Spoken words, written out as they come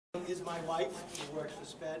is my wife, who works for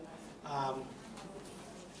SPED.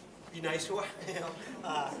 Be nice to her.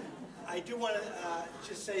 I do want to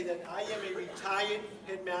just say that I am a retired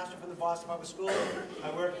headmaster from the Boston Public Schools.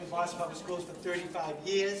 I worked in Boston Public Schools for 35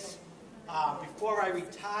 years. Before I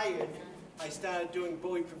retired, I started doing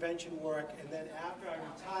bully prevention work, and then after I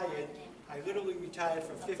retired, I literally retired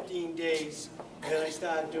for 15 days, and then I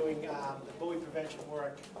started doing the bully prevention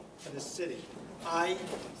work for the city. I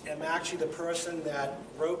am actually the person that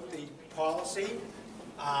wrote the policy.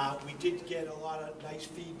 We did get a lot of nice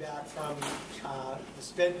feedback from the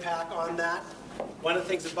SpedPac on that. One of the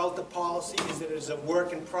things about the policy is that it is a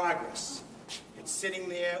work in progress. It's sitting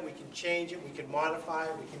there, we can change it, we can modify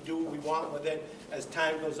it, we can do what we want with it as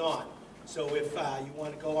time goes on. So if you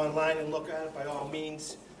want to go online and look at it, by all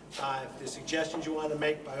means, if there's suggestions you want to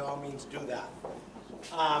make, by all means do that.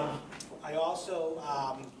 I also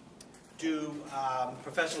do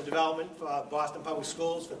professional development for Boston Public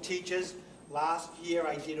Schools for teachers. Last year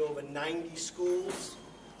I did over 90 schools.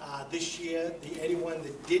 This year, anyone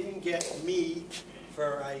that didn't get me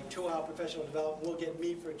for a 2-hour professional development will get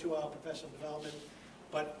me for a 2-hour professional development.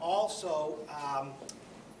 But also,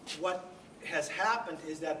 what has happened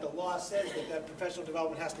is that the law says that professional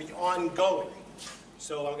development has to be ongoing.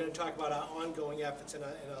 So I'm going to talk about our ongoing efforts in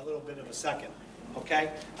a little bit of a second.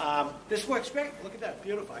 Okay? This works great. Look at that.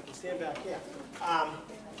 Beautiful. I can stand back here.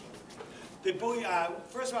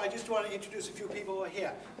 First of all, I just want to introduce a few people who are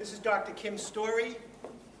here. This is Dr. Kim Story.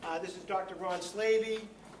 This is Dr. Ron Slavey.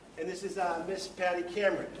 And this is Miss Patty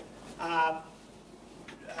Cameron.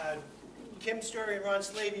 Kim Story and Ron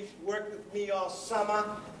Slavey worked with me all summer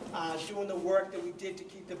doing the work that we did to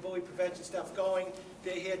keep the bully prevention stuff going.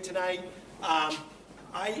 They're here tonight.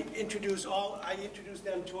 I introduce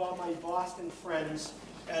them to all my Boston friends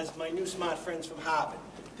as my new smart friends from Harvard.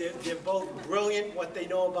 They're both brilliant. What they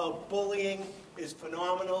know about bullying is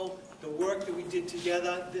phenomenal. The work that we did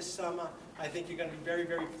together this summer, I think you're going to be very,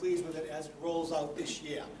 very pleased with it as it rolls out this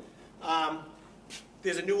year.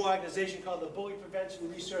 There's a new organization called the Bully Prevention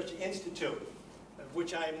Research Institute, of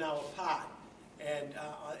which I am now a part. And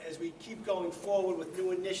as we keep going forward with new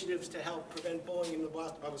initiatives to help prevent bullying in the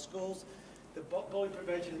Boston Public Schools, the Bully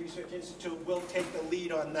Prevention Research Institute will take the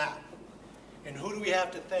lead on that. And who do we have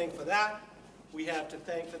to thank for that? We have to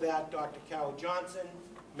thank for that Dr. Carol Johnson,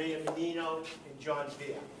 Mayor Menino, and John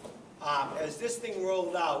Beer. As this thing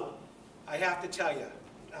rolled out, I have to tell you,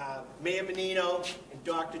 Mayor Menino and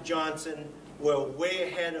Dr. Johnson were way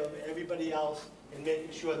ahead of everybody else in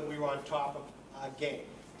making sure that we were on top of our game.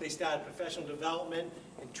 They started professional development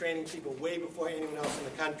and training people way before anyone else in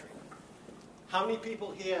the country. How many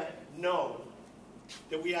people here know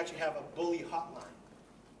that we actually have a bully hotline?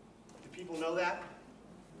 Do people know that?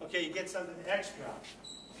 Okay, you get something extra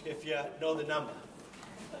if you know the number.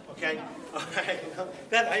 Okay? All right.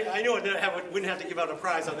 I knew I wouldn't have to give out a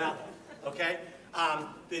prize on that one. Okay?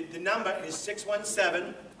 The number is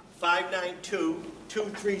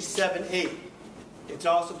 617-592-2378. It's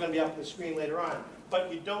also going to be up on the screen later on.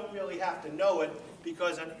 But you don't really have to know it,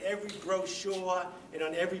 because on every brochure and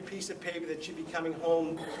on every piece of paper that should be coming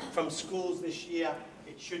home from schools this year,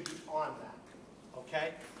 it should be on that.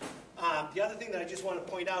 Okay? The other thing that I just want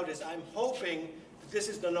to point out is I'm hoping that this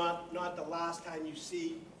is not the last time you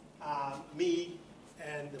see me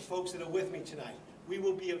and the folks that are with me tonight. We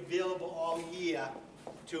will be available all year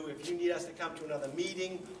to, if you need us to come to another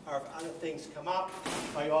meeting or if other things come up,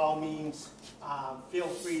 by all means, feel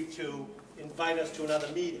free to invite us to another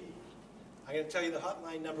meeting. I'm going to tell you the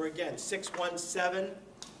hotline number again,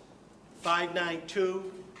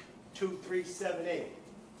 617-592-2378.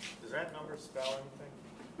 Does that number spell anything?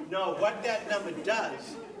 No, what that number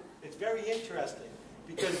does, it's very interesting,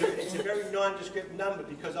 because it's a very nondescript number,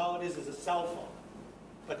 because all it is a cell phone.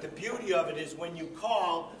 But the beauty of it is when you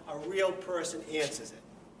call, a real person answers it.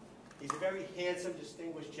 He's a very handsome,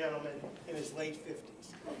 distinguished gentleman in his late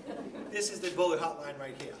 50s. This is the bully hotline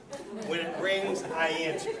right here. When it rings, I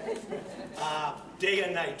answer it. Day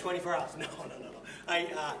and night, 24 hours. No.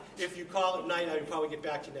 If you call at night, I would probably get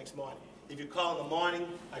back to you next morning. If you call in the morning,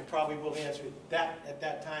 I probably will answer it at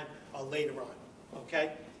that time or later on.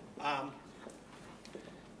 Okay?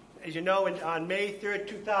 As you know, on May 3rd,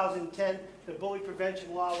 2010, the bully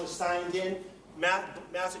prevention law was signed in.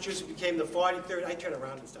 Massachusetts became the 43rd, I turn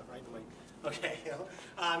around and stuff, right? Okay,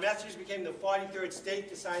 Massachusetts became the 43rd state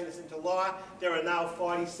to sign this into law. There are now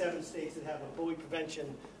 47 states that have a bully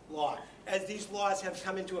prevention law. As these laws have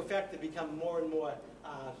come into effect, they become more and more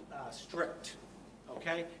strict.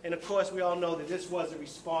 Okay? And of course, we all know that this was a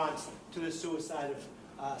response to the suicide of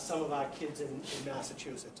some of our kids in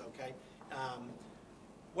Massachusetts. Okay?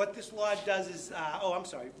 What this law does is, I'm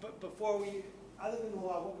sorry, but before we other than the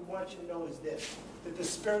law, what we want you to know is this, that the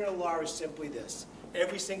spirit of the law is simply this.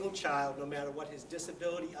 Every single child, no matter what his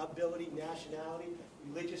disability, ability, nationality,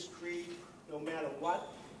 religious creed, no matter what,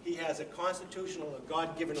 he has a constitutional or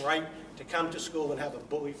God-given right to come to school and have a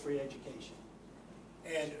bully-free education.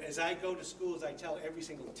 And as I go to schools, I tell every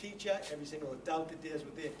single teacher, every single adult that deals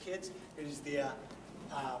with their kids, it is their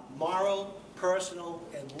moral, personal,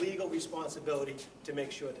 and legal responsibility to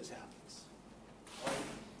make sure this happens. Right?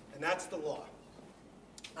 And that's the law.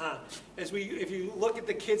 If you look at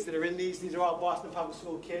the kids that are in these are all Boston Public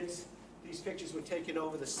School kids. These pictures were taken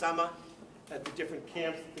over the summer at the different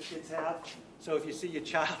camps that the kids have. So if you see your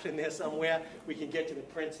child in there somewhere, we can get to the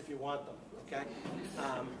prints if you want them, okay?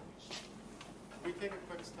 Can we take a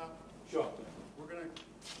quick stop? Sure. We're going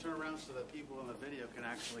to turn around so that people in the video can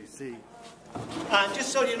actually see. Just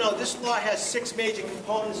so you know, this law has 6 major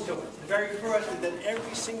components to it. The very first is that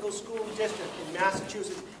every single school district in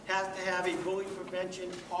Massachusetts has to have a bully prevention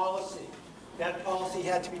policy. That policy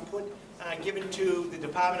had to be given to the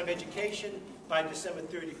Department of Education by December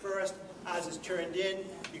 31st. Ours is turned in.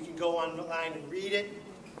 You can go online and read it.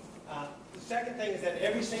 The second thing is that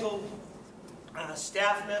every single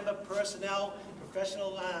staff member, personnel,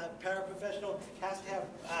 professional, paraprofessional has to have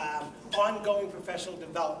ongoing professional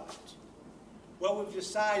development. What we've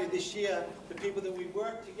decided this year, the people that we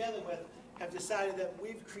work together with have decided that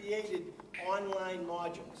we've created online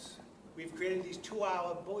modules. We've created these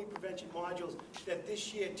 2-hour bully prevention modules that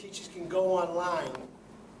this year teachers can go online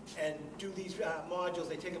and do these modules.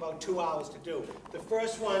 They take about 2 hours to do. The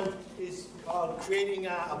first one is called Creating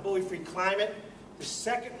a Bully-Free Climate. The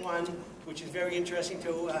second one, which is very interesting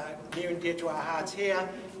to near and dear to our hearts here,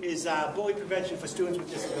 is bully prevention for students with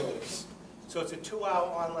disabilities. So it's a 2-hour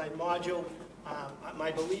online module. My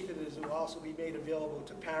belief is it will also be made available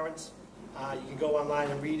to parents. You can go online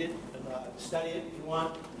and read it and study it if you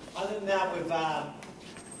want. Other than that, we've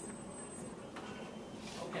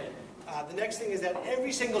the next thing is that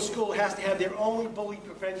every single school has to have their own bully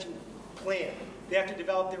prevention plan. They have to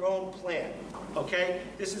develop their own plan. Okay?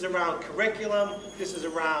 This is around curriculum. This is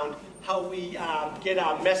around how we get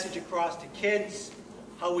our message across to kids,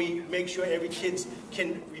 how we make sure every kid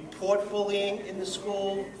can report bullying in the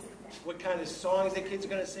school, what kind of songs the kids are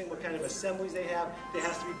going to sing, what kind of assemblies they have. There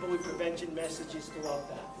has to be bully prevention messages throughout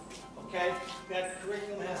that. Okay? That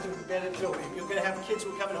curriculum has to be embedded through it. You're going to have kids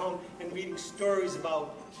who are coming home and reading stories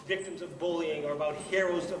about victims of bullying or about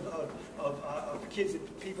heroes of kids,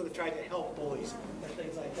 people that try to help bullies and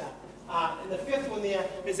things like that. And the fifth one there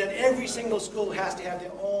is that every single school has to have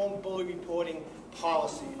their own bully reporting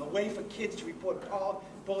policy, a way for kids to report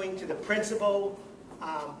bullying to the principal.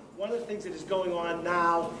 One of the things that is going on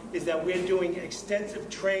now is that we're doing extensive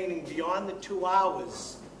training beyond the 2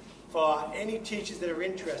 hours for any teachers that are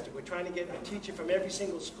interested. We're trying to get a teacher from every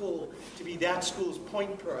single school to be that school's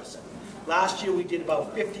point person. Last year we did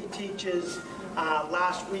about 50 teachers.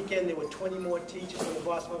 Last weekend there were 20 more teachers from the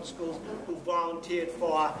Boston Public Schools who volunteered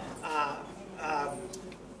for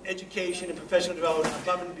education and professional development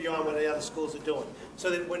above and beyond what the other schools are doing. So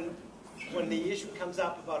that when the issue comes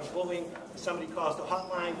up about bullying, somebody calls the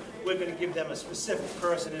hotline, we're going to give them a specific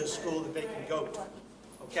person in a school that they can go to.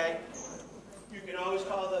 Okay? You can always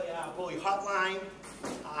call the bully hotline.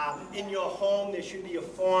 In your home, there should be a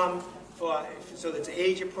form so that's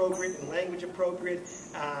age appropriate and language appropriate,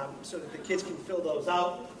 so that the kids can fill those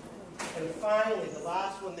out. And finally, the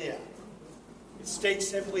last one there, it states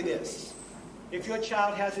simply this. If your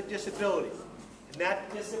child has a disability, and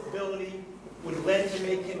that disability would lend to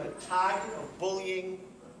make him a target of bullying,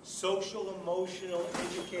 social, emotional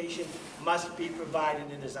education must be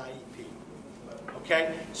provided in his IEP.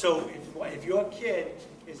 Okay? So if your kid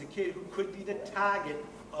is a kid who could be the target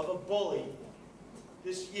of a bully,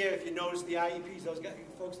 this year, if you notice the IEPs, those guys,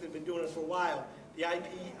 folks that have been doing it for a while, the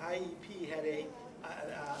IEP had a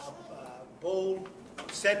bold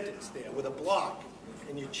sentence there with a block,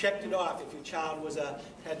 and you checked it off if your child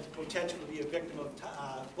had the potential to be a victim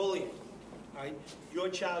of bullying. All right? Your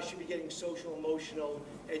child should be getting social, emotional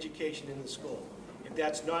education in the school. If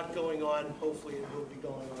that's not going on, hopefully it will be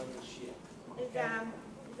going on this year. Okay?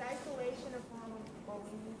 Is isolation a form of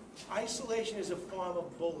bullying? Isolation is a form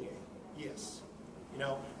of bullying, yes. You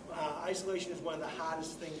know, isolation is one of the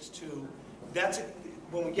hardest things to,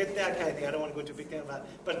 when we get that kind of thing, I don't want to go into a big thing about it,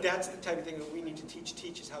 but that's the type of thing that we need to teach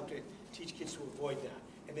teachers how to teach kids to avoid that.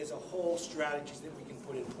 And there's a whole strategies that we can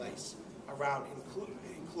put in place around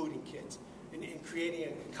including kids and creating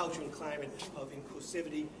a culture and climate of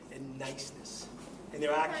inclusivity and niceness. And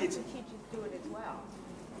there are kids. Sometimes the teachers do it as well.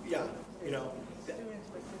 Yeah, you know. Students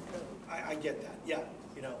with disabilities. I get that. Yeah,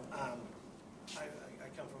 you know. I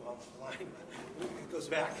come from a line, it goes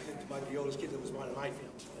back to the oldest kid that was one in my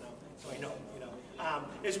family, you know, so I know, you know.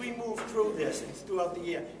 As we move through this and throughout the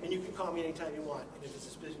year, and you can call me anytime you want, and if it's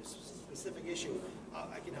a specific issue,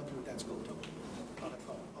 I can help you with that school too. Not a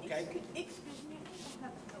problem, okay? Excuse me, I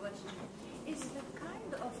have a question. Is the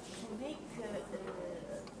kind of to make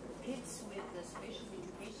kids with special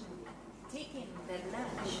education taking their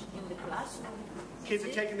lunch in the classroom? Kids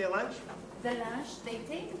are taking their lunch? The lunch, they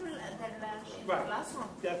take their lunch in Right. the classroom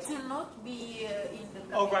That's- to not be in the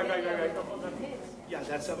Oh, right, cafeteria right. with other kids. Yeah,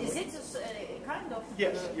 that's something. Is it a kind of...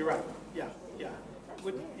 Yes, you're right. Yeah, yeah.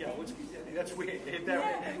 That's weird.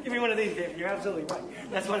 Give me one of these, Dave. You're absolutely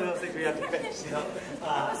right. That's one of those things we have to fix. You know?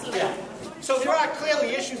 Yeah. So there are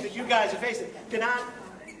clearly issues that you guys are facing. They're not.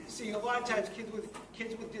 See, a lot of times kids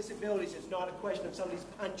with disabilities, it's not a question of somebody's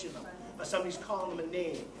punching them or somebody's calling them a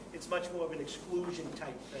name. It's much more of an exclusion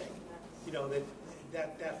type thing. You know,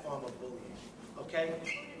 that form of bullying. Okay.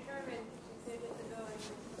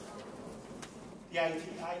 The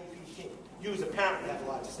IEP team. You as a parent have a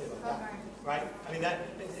lot to say about that, right? I mean, that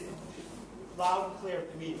loud and clear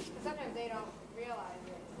at the meeting. Sometimes they don't realize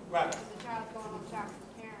it. Right. Because the child's going on track with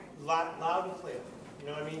the parents. Loud and clear. You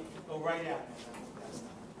know what I mean? Go right at them. That stuff.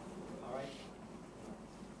 All right?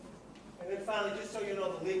 And then finally, just so you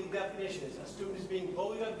know, the legal definition is a student is being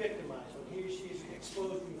bullied or victimized when he or she is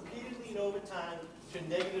exposed repeatedly and over time to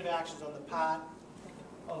negative actions on the part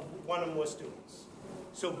of one or more students.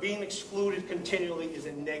 So being excluded continually is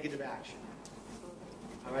a negative action.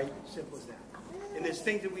 All right? Simple as that. And there's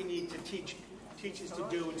things that we need to teach teachers to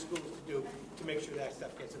do and schools to do to make sure that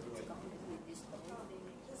stuff gets avoided. This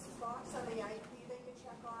box on the IEP they can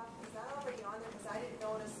check off, is that already on there? Because I didn't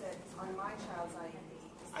notice it on my child's IEP.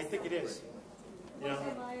 I think it is. You know?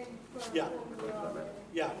 Yeah.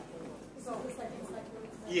 Yeah. So it was like,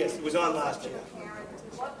 Yes, it was on last year.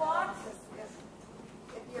 what box?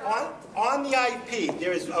 If you're On the IEP,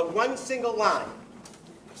 there is one single line.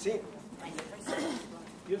 You've seen it.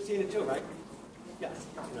 You've seen it too, right? Yes.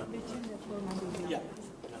 No. Yeah.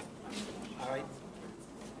 No. All right.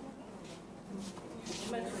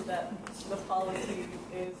 You mentioned that the policy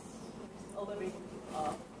is a living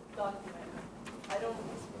document. I don't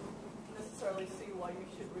necessarily see why you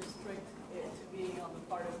should restrict it to being on the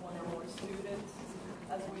part of one or more students.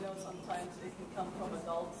 As we know, sometimes it can come from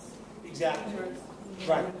adults. Exactly. Teachers.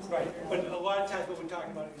 Right, right. But a lot of times what we're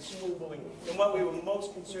talking about is school bullying. And what we were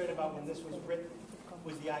most concerned about when this was written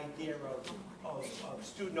was the idea of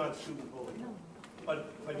student-on-student bullying. But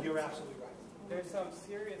you're absolutely right. There's some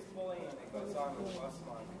serious bullying that goes on with bus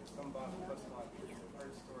monitors. Some bus monitors have heard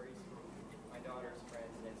stories from my daughter's friends,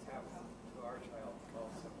 and it's happened to our child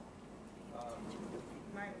also.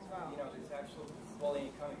 Might as well. You know, there's actual bullying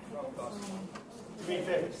coming from bus monitors. Do me a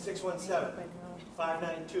favor,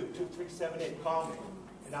 617-592-2378. Call me,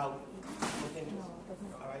 and I'll look into it.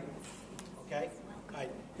 All right? Okay? All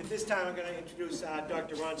right. At this time, I'm going to introduce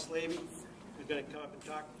Dr. Ron Slavey, who's going to come up and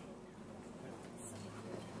talk.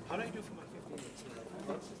 How did I do for my 15 minutes?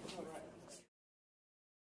 All right.